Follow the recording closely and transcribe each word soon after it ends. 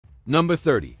Number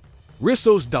 30.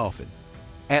 Risso's dolphin.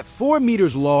 At 4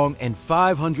 meters long and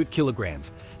 500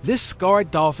 kilograms, this scarred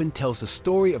dolphin tells the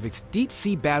story of its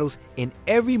deep-sea battles in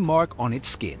every mark on its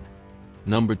skin.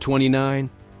 Number 29.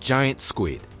 Giant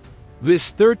squid.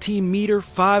 This 13-meter,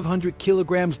 500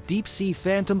 kilograms deep-sea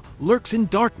phantom lurks in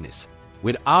darkness,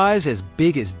 with eyes as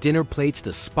big as dinner plates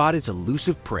to spot its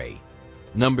elusive prey.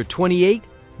 Number 28.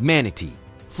 Manatee.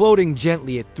 Floating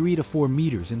gently at 3 to 4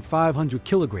 meters and 500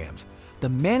 kilograms, the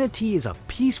manatee is a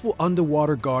peaceful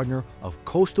underwater gardener of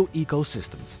coastal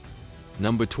ecosystems.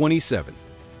 Number 27.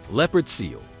 Leopard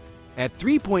seal. At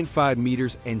 3.5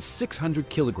 meters and 600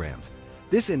 kilograms,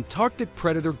 this Antarctic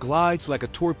predator glides like a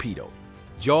torpedo,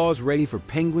 jaws ready for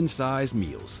penguin-sized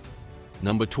meals.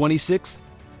 Number 26.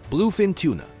 Bluefin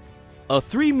tuna. A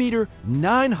 3-meter,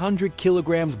 900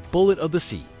 kilograms bullet of the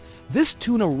sea, this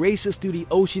tuna races through the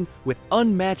ocean with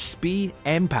unmatched speed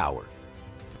and power.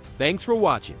 Thanks for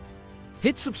watching.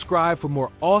 Hit subscribe for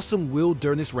more awesome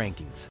Will-derness rankings.